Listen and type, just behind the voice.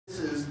This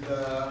is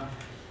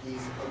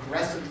these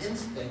aggressive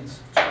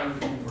instincts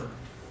turned inward.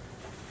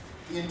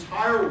 The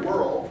entire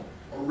world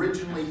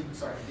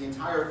the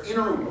entire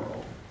inner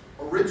world,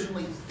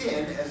 originally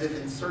thin as if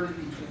inserted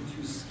between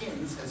two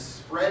skins, has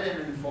spread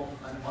and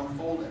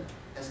unfolded,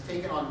 has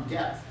taken on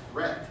depth,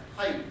 breadth,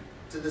 height,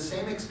 to the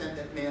same extent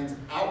that man's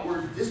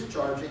outward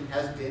discharging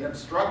has been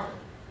obstructed.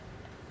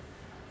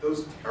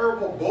 Those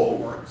terrible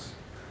bulwarks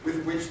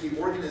with which the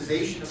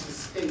organization of the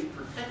state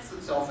protects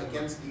itself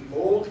against the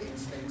old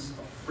instincts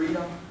of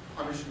freedom,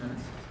 punishment,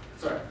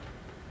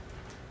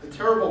 the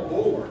terrible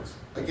bulwarks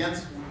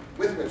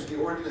with which the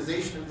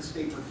organization of the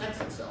state protects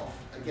itself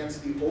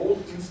against the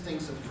old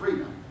instincts of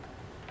freedom,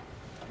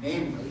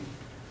 namely,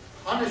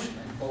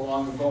 punishment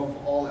belong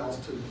above all else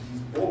to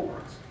these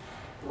bulwarks,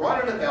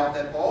 brought it about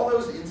that all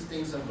those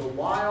instincts of the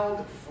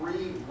wild,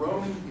 free,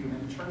 roaming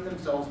human turn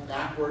themselves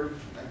backward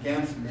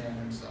against man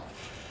himself.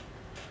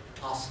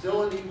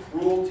 Hostility,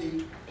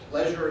 cruelty,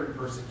 pleasure and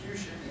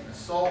persecution, and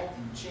assault,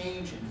 and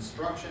change, and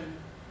destruction,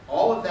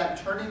 all of that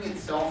turning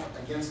itself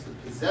against the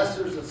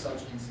possessors of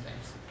such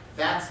instincts.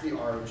 That's the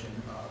origin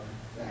of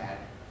bad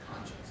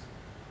conscience.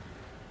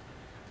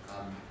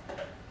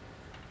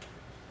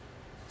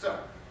 So,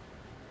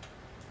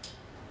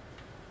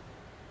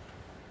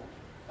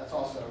 that's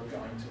also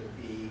going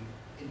to be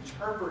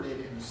interpreted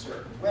in a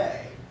certain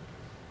way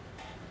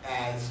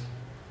as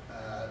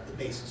the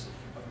basis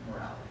of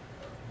morality,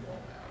 of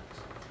moral values.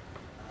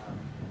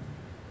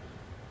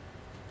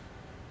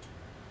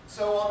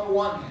 So on the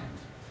one hand,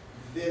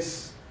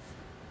 this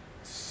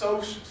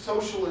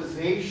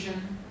socialization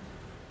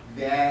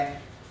that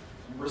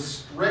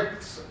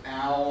restricts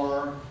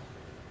our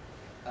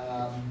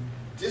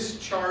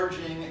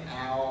discharging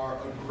our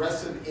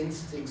aggressive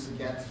instincts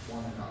against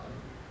one another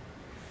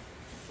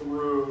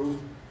through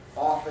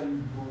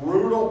often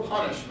brutal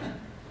punishment,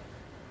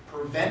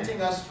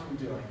 preventing us from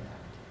doing that,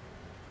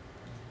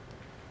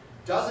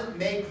 doesn't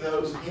make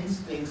those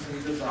instincts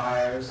and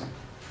desires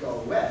go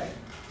away.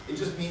 It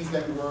just means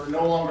that we're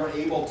no longer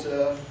able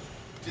to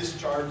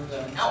discharge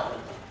them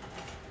outwardly.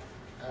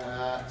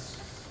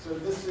 So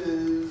this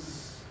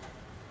is,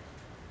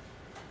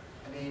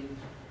 I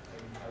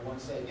want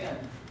to say again,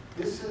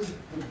 this is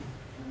the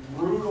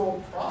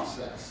brutal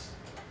process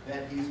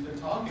that he's been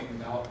talking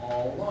about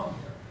all along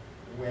here,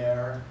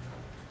 where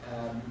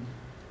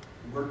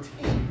we're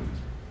tamed,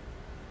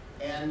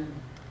 and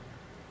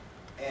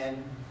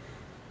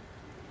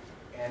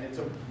it's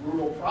a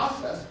brutal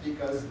process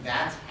because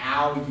that's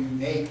how you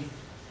make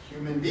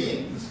human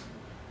beings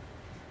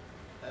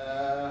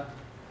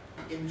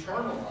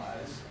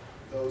internalize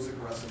those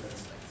aggressive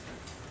instincts.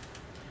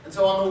 And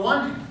so on the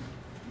one hand,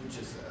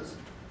 Nietzsche says,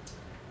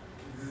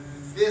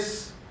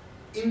 this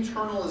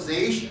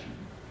internalization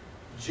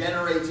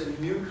generates a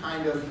new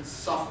kind of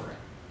suffering,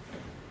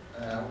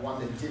 one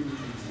that didn't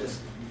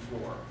exist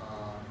before.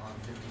 On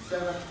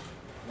 57,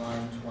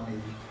 line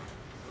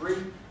 23.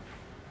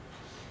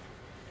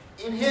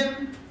 In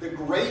him, the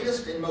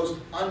greatest and most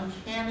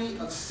uncanny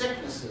of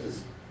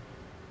sicknesses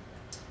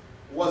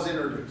was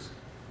introduced,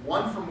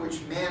 one from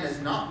which man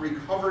has not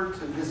recovered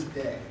to this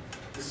day,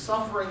 the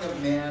suffering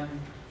of man,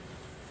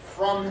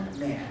 from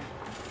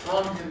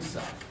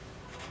himself.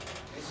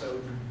 Okay,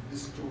 so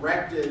this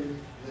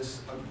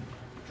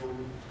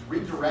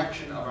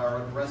redirection of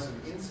our aggressive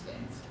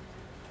instincts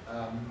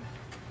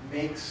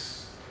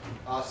makes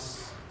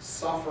us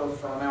suffer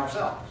from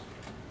ourselves.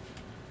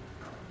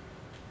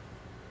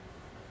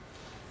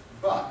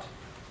 But,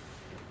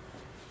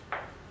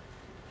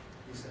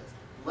 he says,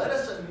 let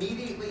us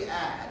immediately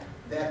add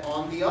that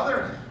on the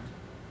other hand,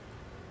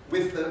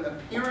 with the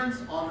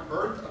appearance on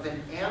earth of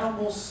an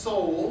animal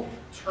soul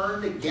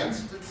turned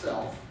against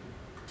itself,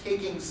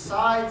 taking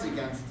sides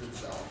against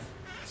itself,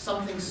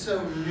 something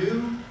so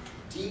new,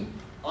 deep,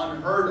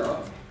 unheard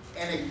of,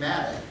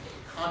 enigmatic,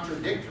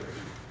 contradictory,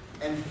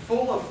 and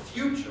full of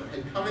future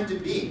had come into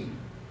being.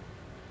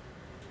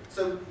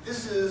 So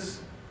this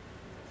is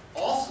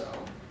also,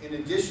 in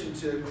addition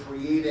to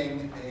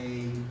creating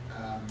a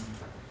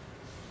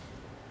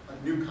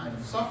new kind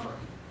of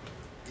suffering,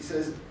 he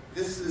says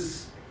this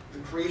is the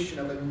creation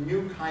of a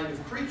new kind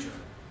of creature,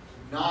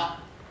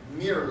 not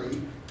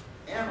merely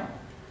animal.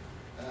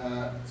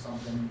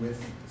 Something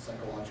with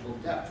psychological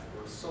depth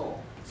or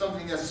soul.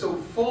 Something that's so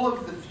full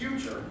of the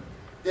future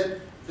that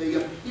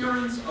the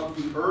appearance of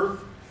the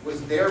earth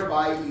was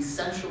thereby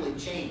essentially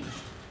changed.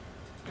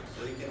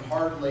 So you can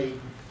hardly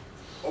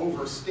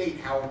overstate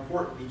how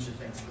important Nietzsche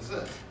thinks this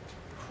is.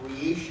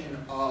 Creation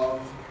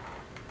of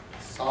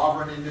a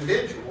sovereign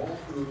individual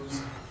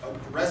whose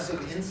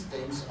aggressive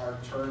instincts are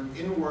turned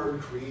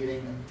inward,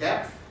 creating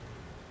depth,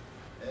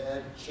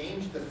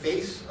 change the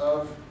face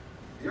of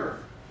the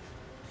earth.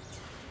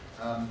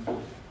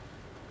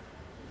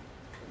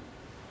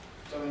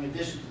 So in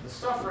addition to the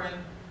suffering,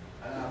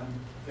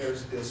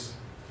 there's this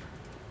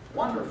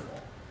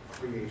wonderful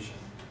creation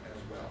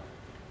as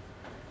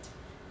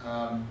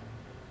well.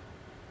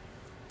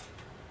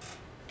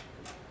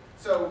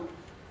 So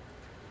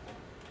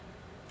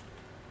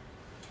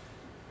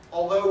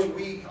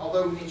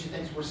although Nietzsche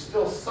thinks we're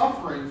still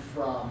suffering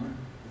from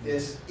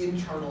this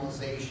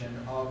internalization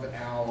of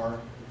our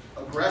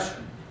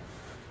aggression.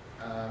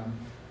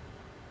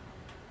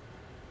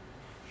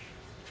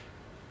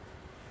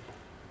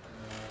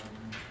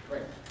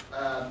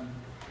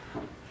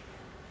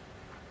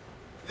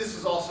 This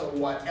is also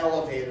what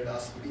elevated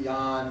us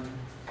beyond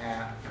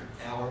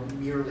our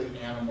merely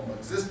animal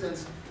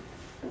existence.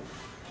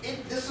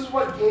 This is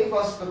what gave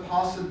us the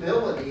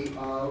possibility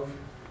of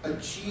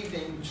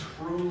achieving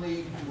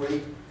truly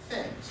great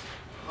things,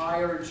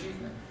 higher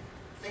achievement.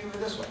 Think of it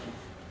this way.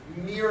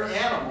 Mere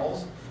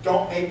animals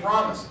don't make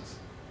promises.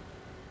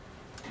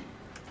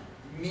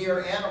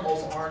 Mere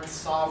animals aren't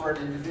sovereign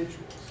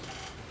individuals.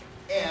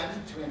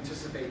 And, to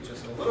anticipate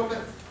just a little bit,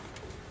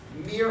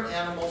 mere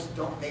animals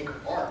don't make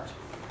art.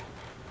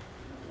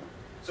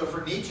 So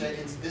for Nietzsche,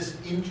 it's this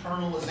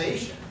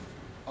internalization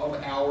of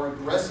our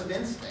aggressive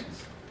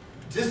instincts,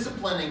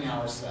 disciplining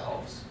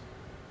ourselves,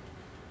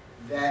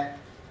 that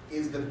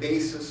is the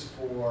basis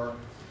for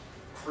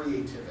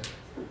creativity.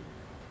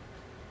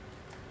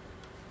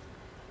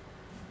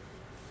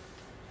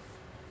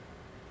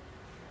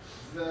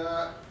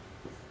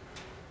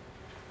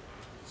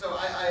 So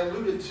I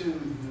alluded to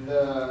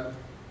the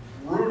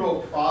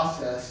brutal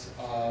process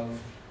of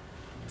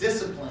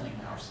disciplining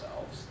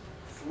ourselves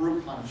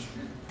through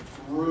punishment,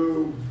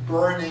 through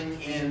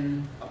burning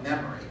in a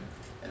memory.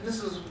 And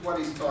this is what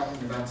he's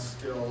talking about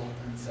still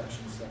in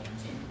section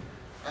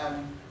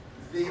 17.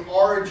 The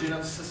origin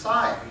of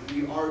society,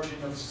 the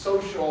origin of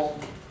social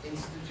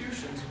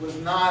institutions was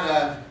not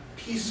a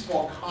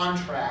peaceful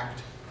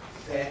contract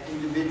that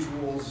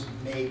individuals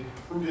make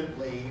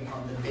prudently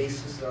on the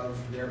basis of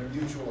their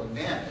mutual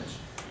advantage.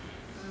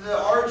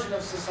 The origin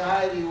of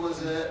society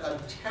was a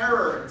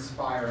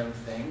terror-inspiring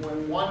thing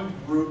when one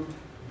group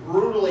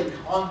brutally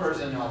conquers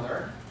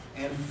another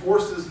and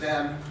forces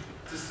them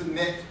to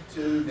submit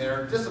to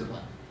their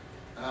discipline.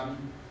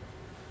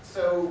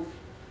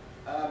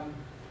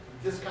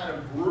 This kind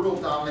of brutal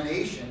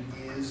domination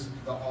is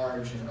the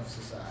origin of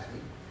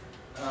society.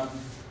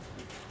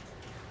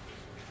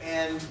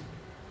 And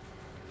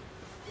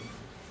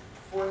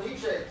for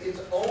Nietzsche, it's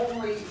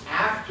only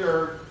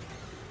after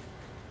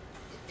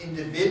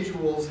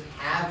individuals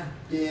have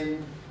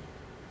been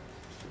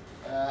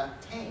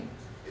tamed.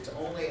 It's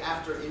only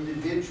after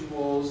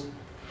individuals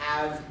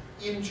have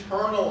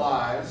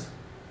internalized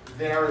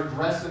their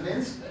aggressive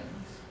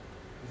instincts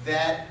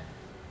that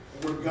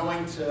we're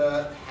going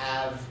to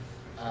have,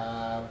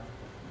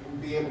 we'll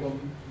be able to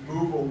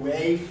move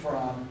away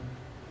from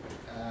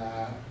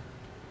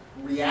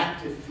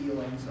reactive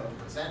feelings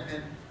of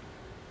resentment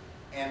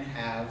and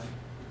have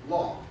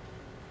law,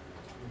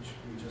 which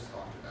we just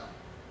talked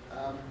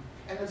about.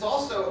 And it's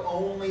also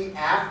only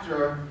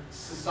after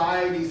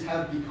societies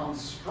have become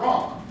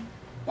strong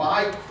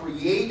by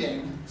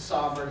creating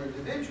sovereign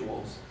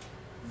individuals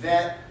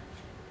that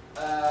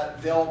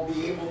they'll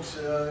be able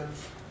to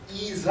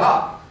ease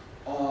up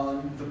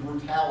on the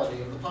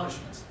brutality of the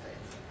punishments that they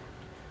inflict.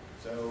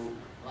 So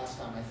last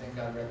time I think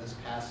I read this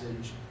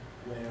passage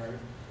where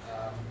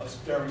a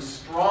very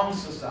strong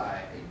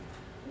society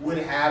would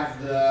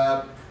have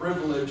the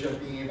privilege of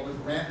being able to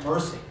grant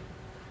mercy,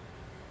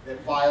 that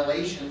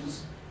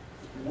violations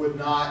would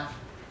not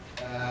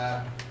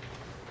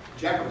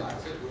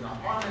jeopardize it, would not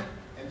harm it,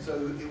 and so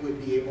it would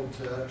be able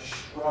to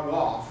shrug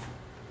off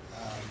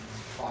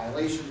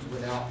violations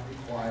without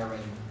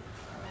requiring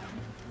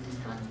these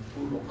kinds of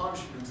brutal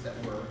punishments that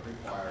were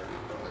required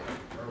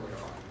earlier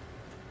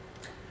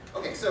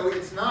on. Okay, so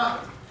it's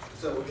not,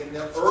 so in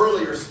the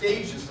earlier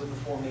stages of the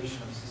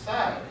formation of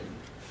society,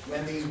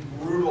 when these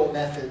brutal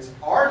methods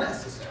are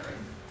necessary,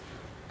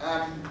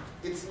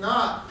 it's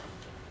not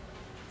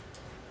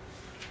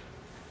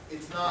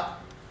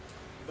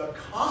the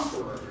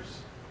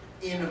conquerors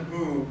in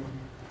whom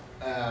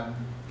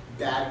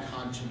bad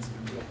conscience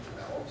and guilt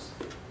develops,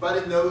 but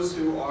in those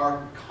who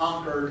are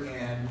conquered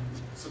and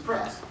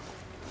suppressed.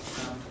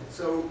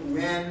 So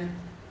when,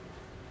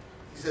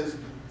 he says,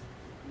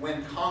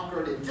 when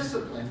conquered and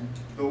disciplined,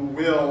 the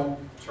will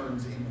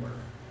turns inward.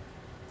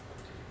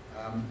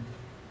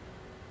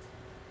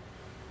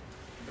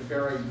 The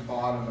very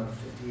bottom of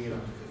 58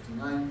 up to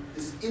 59,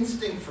 this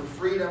instinct for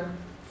freedom,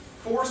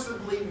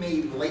 forcibly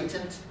made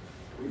latent,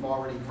 we've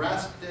already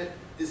grasped it,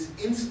 this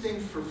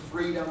instinct for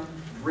freedom,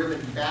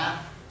 driven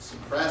back,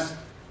 suppressed,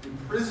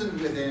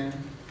 imprisoned within,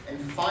 and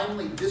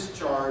finally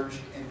discharged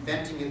and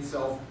venting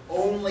itself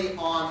only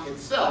on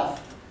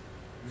itself,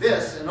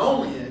 this, and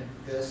only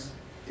this,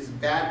 is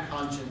bad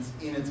conscience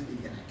in its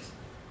beginnings.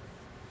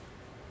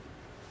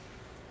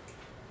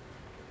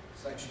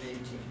 Section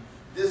 18.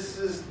 This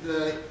is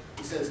the,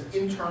 he says,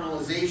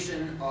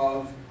 internalization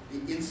of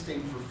the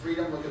instinct for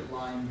freedom. Look at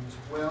line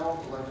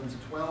 12, 11 to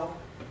 12.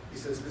 He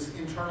says this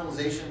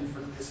internalization for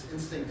this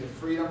instinct of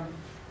freedom,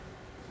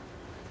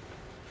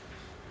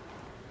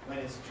 when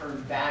it's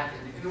turned back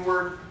and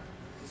inward,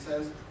 he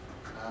says,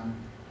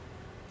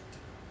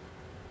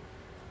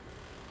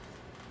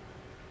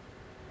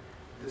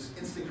 this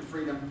instinct of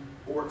freedom,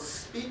 or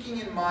speaking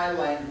in my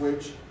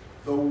language,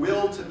 the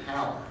will to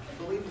power.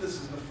 I believe this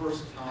is the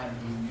first time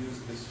he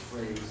used this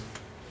phrase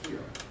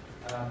here.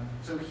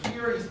 So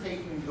here he's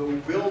taking the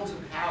will to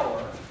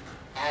power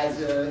as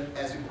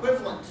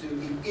equivalent to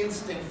the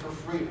instinct for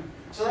freedom.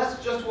 So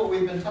that's just what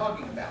we've been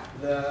talking about.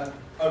 The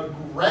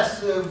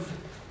aggressive,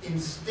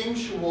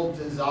 instinctual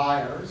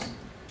desires,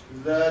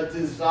 the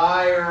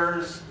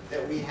desires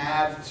that we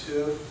have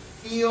to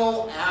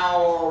feel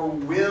our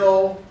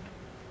will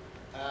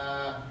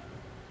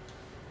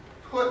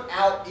put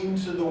out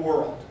into the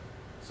world.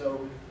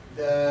 So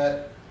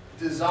the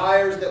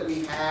desires that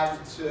we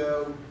have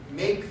to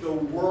make the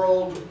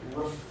world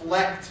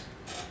reflect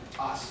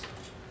us.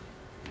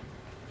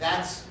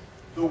 That's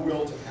the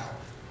will to power.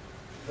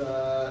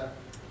 The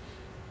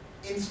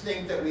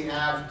instinct that we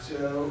have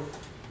to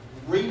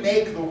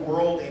remake the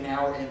world in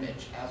our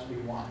image as we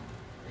want,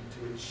 and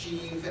to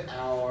achieve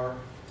our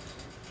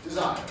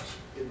desires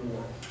in the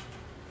world.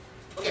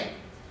 Okay,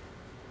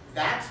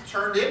 that's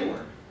turned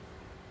inward.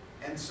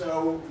 And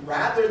so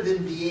rather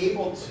than be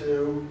able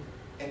to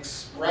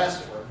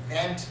express or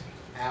vent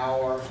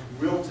our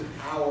will to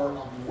power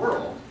on the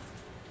world,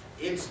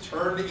 it's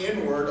turned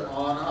inward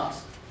on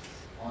us,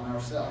 on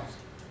ourselves.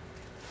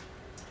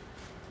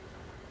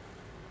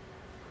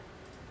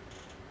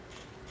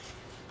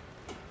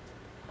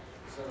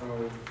 So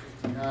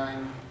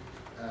 59,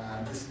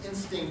 this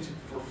instinct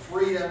for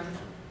freedom,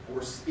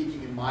 or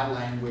speaking in my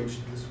language,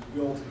 this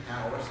will to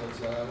power, so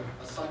it's a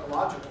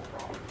psychological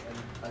problem,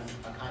 and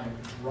a kind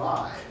of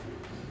drive,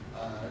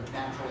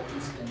 natural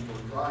instinct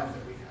or drive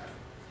that we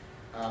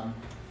have.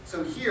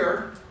 So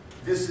here,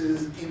 this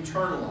is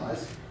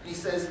internalized. He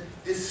says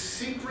this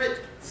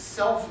secret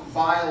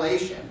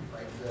self-violation,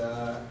 right,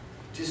 the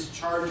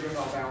discharging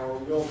of our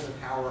will to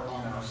power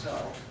on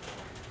ourselves,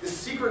 this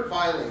secret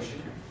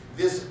violation,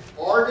 this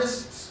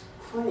artist's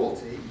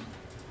cruelty,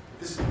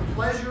 this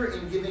pleasure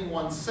in giving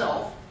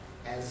oneself,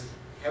 as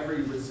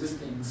every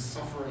resisting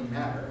suffering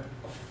matter,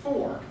 a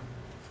form,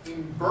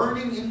 in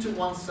burning into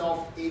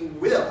oneself a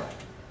will,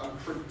 a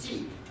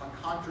critique, a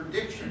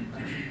contradiction, a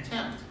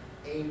contempt,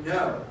 a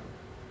no.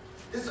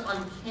 This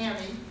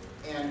uncanny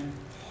and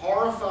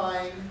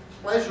horrifying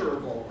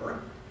pleasurable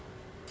work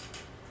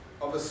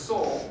of a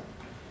soul,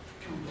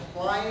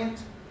 compliant,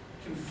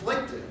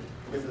 conflicted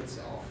with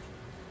itself,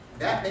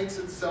 that makes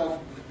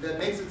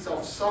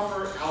itself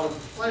suffer out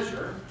of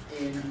pleasure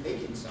in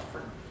making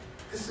suffering.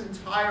 This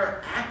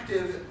entire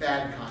active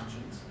bad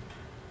conscience,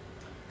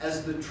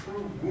 as the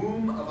true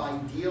womb of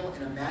ideal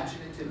and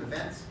imaginative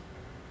events,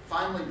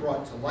 finally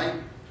brought to light,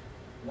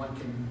 one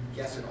can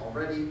guess it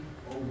already,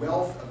 a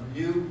wealth of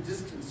new,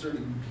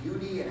 disconcerting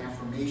beauty and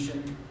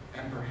affirmation,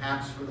 and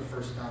perhaps for the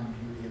first time,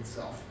 beauty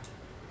itself.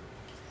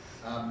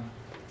 So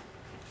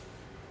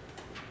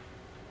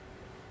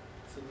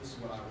this is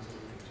what I was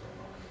alluding to a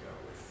moment ago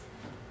with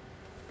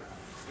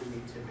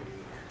creativity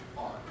and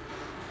art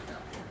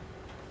down here.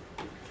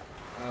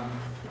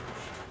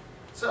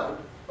 So,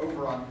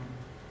 over on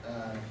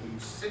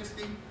page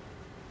 60,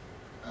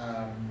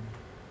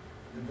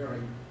 the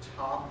very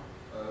top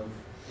of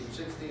page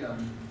 60 on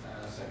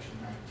section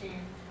 19,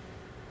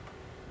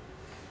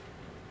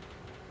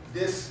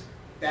 this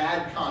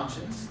bad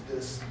conscience,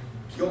 this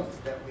guilt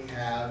that we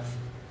have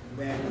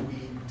when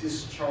we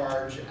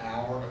discharge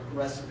our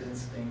aggressive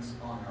instincts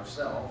on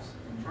ourselves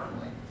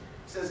internally,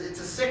 says it's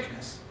a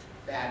sickness,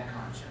 bad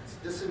conscience.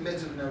 This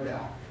admits of no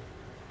doubt.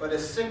 But a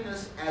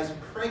sickness as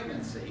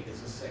pregnancy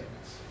is a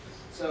sickness.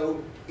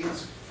 So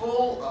it's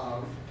full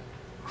of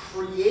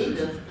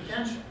creative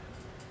potential.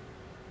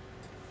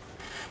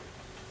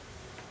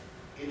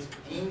 It's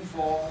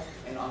painful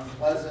and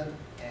unpleasant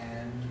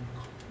and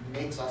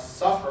makes us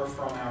suffer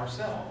from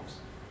ourselves.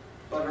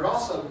 But it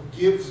also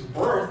gives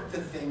birth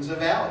to things of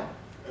value.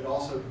 It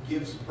also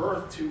gives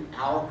birth to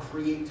our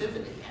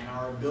creativity and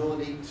our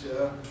ability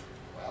to,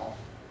 well,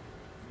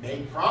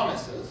 make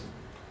promises,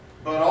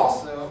 but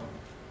also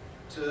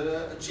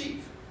to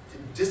achieve, to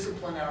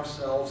discipline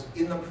ourselves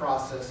in the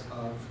process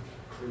of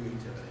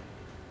creativity.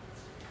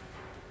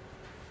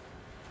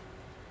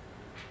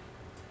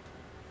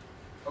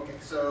 Okay,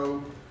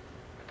 so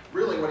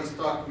really what he's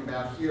talking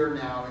about here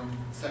now in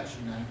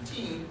section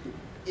 19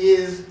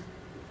 is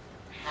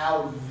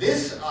how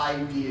this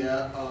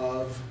idea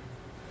of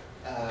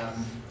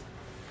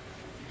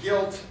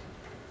guilt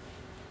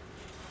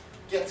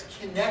gets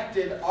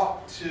connected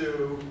up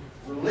to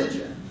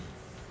religion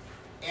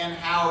and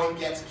how it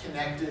gets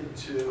connected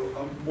to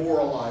a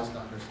moralized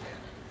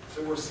understanding.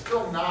 So we're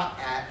still not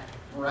at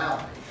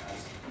morality,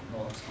 as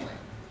we'll explain.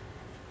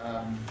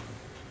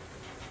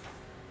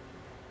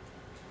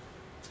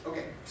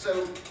 Okay,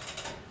 so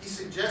he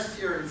suggests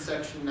here in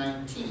section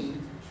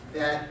 19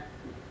 that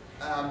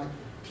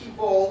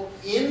people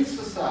in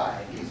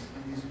societies,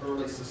 in these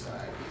early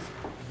societies,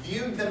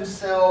 viewed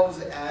themselves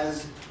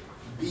as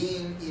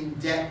being in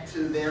debt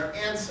to their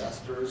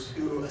ancestors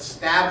who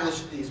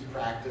established these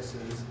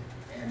practices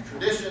and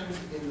traditions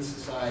in the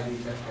society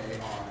that they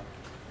are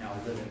now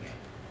living in.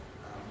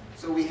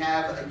 So we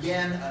have,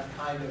 again, a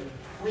kind of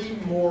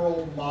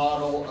pre-moral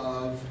model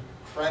of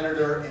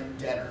creditor and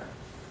debtor,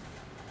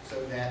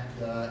 so that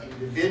the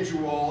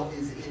individual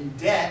is in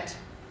debt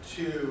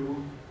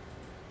to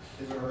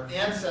These are our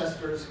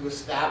ancestors who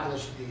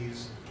established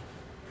these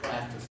practices.